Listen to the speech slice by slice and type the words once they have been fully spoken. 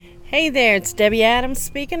Hey there, it's Debbie Adams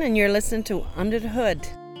speaking, and you're listening to Under the Hood.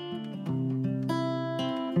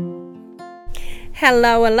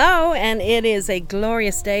 Hello, and it is a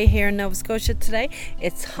glorious day here in Nova Scotia today.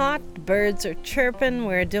 It's hot, birds are chirping,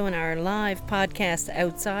 we're doing our live podcast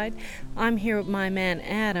outside. I'm here with my man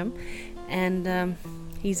Adam, and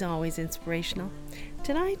he's always inspirational.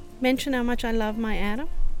 Did I mention how much I love my Adam?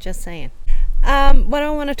 Just saying. What I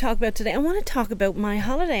want to talk about today, I want to talk about my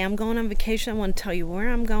holiday. I'm going on vacation. I want to tell you where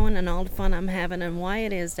I'm going and all the fun I'm having and why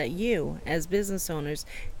it is that you, as business owners,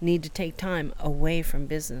 need to take time away from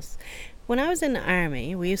business. When I was in the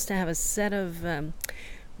Army, we used to have a set of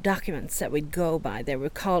documents that we'd go by. They were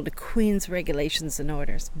called the Queen's Regulations and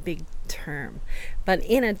Orders. Big term. But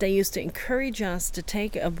in it, they used to encourage us to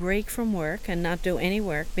take a break from work and not do any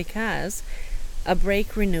work because a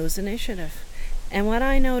break renews initiative. And what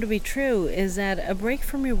I know to be true is that a break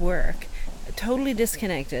from your work, totally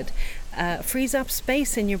disconnected, frees up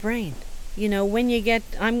space in your brain. You know, when you get,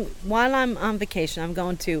 while I'm on vacation, I'm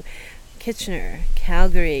going to Kitchener,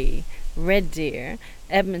 Calgary, Red Deer,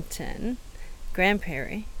 Edmonton, Grand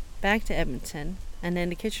Prairie, back to Edmonton, and then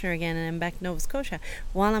to Kitchener again, and then back to Nova Scotia.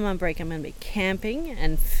 While I'm on break, I'm going to be camping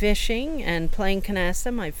and fishing and playing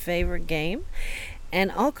canasta, my favorite game, and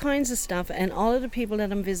all kinds of stuff. And all of the people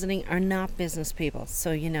that I'm visiting are not business people,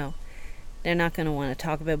 so you know they're not going to want to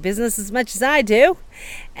talk about business as much as I do.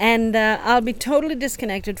 And I'll be totally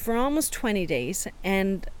disconnected for almost 20 days,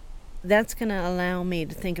 and that's going to allow me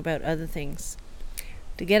to think about other things,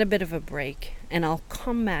 to get a bit of a break, and I'll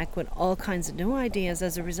come back with all kinds of new ideas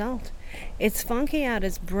as a result. It's funky how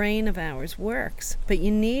this brain of ours works, but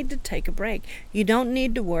you need to take a break. You don't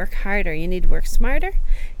need to work harder. You need to work smarter.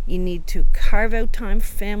 You need to carve out time for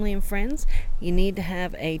family and friends. You need to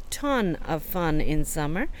have a ton of fun in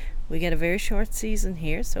summer. We get a very short season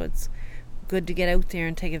here, so it's good to get out there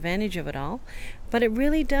and take advantage of it all. But it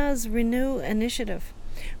really does renew initiative.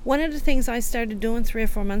 One of the things I started doing 3 or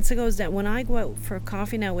 4 months ago is that when I go out for a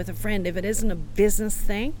coffee now with a friend, if it isn't a business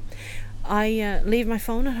thing, I leave my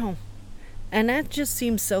phone at home. And that just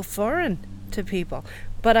seems so foreign to people.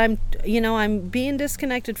 But I'm being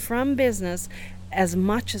disconnected from business as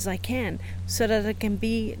much as I can so that I can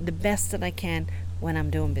be the best that I can when I'm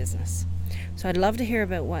doing business. So I'd love to hear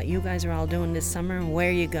about what you guys are all doing this summer and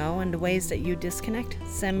where you go and the ways that you disconnect.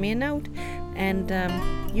 Send me a note, and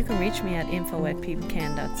you can reach me at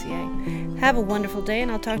info@PeopleCan.ca. Have a wonderful day,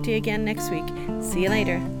 and I'll talk to you again next week. See you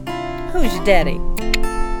later. Who's your daddy?